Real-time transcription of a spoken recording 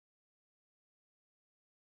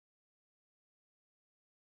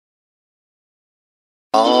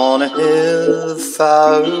On a hill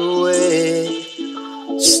far away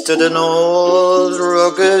stood an old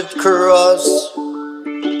rugged cross,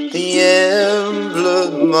 the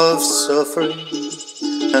emblem of suffering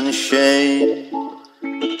and shame.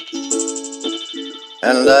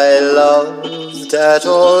 And I loved that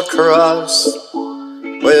old cross,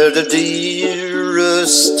 where the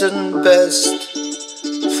dearest and best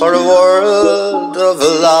for a world of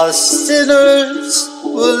lost sinners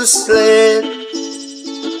was slain.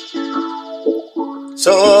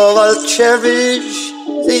 So I'll cherish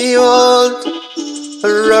the old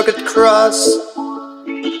rugged cross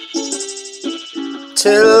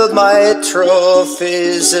till my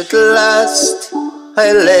trophies at last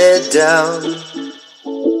I lay down.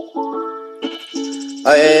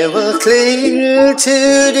 I will cling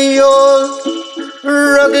to the old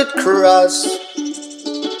rugged cross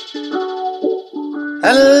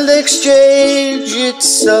and exchange it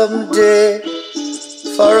someday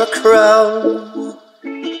for a crown.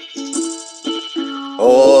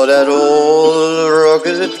 Oh, that old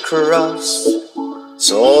rugged cross,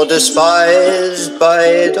 so despised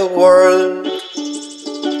by the world,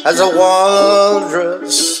 has a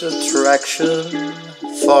wondrous attraction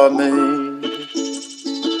for me.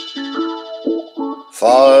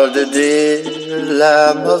 For the dear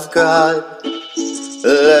Lamb of God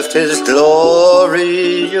left his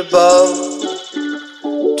glory above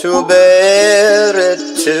to bear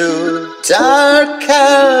it to dark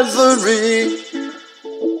Calvary.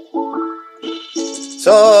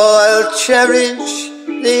 So I'll cherish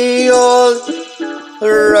the old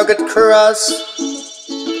rugged cross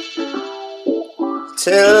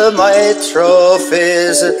till my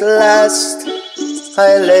trophies at last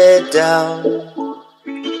I lay down.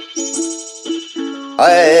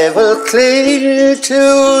 I will cling to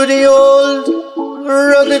the old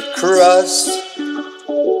rugged cross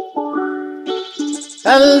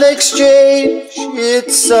and exchange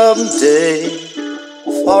it someday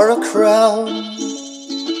for a crown.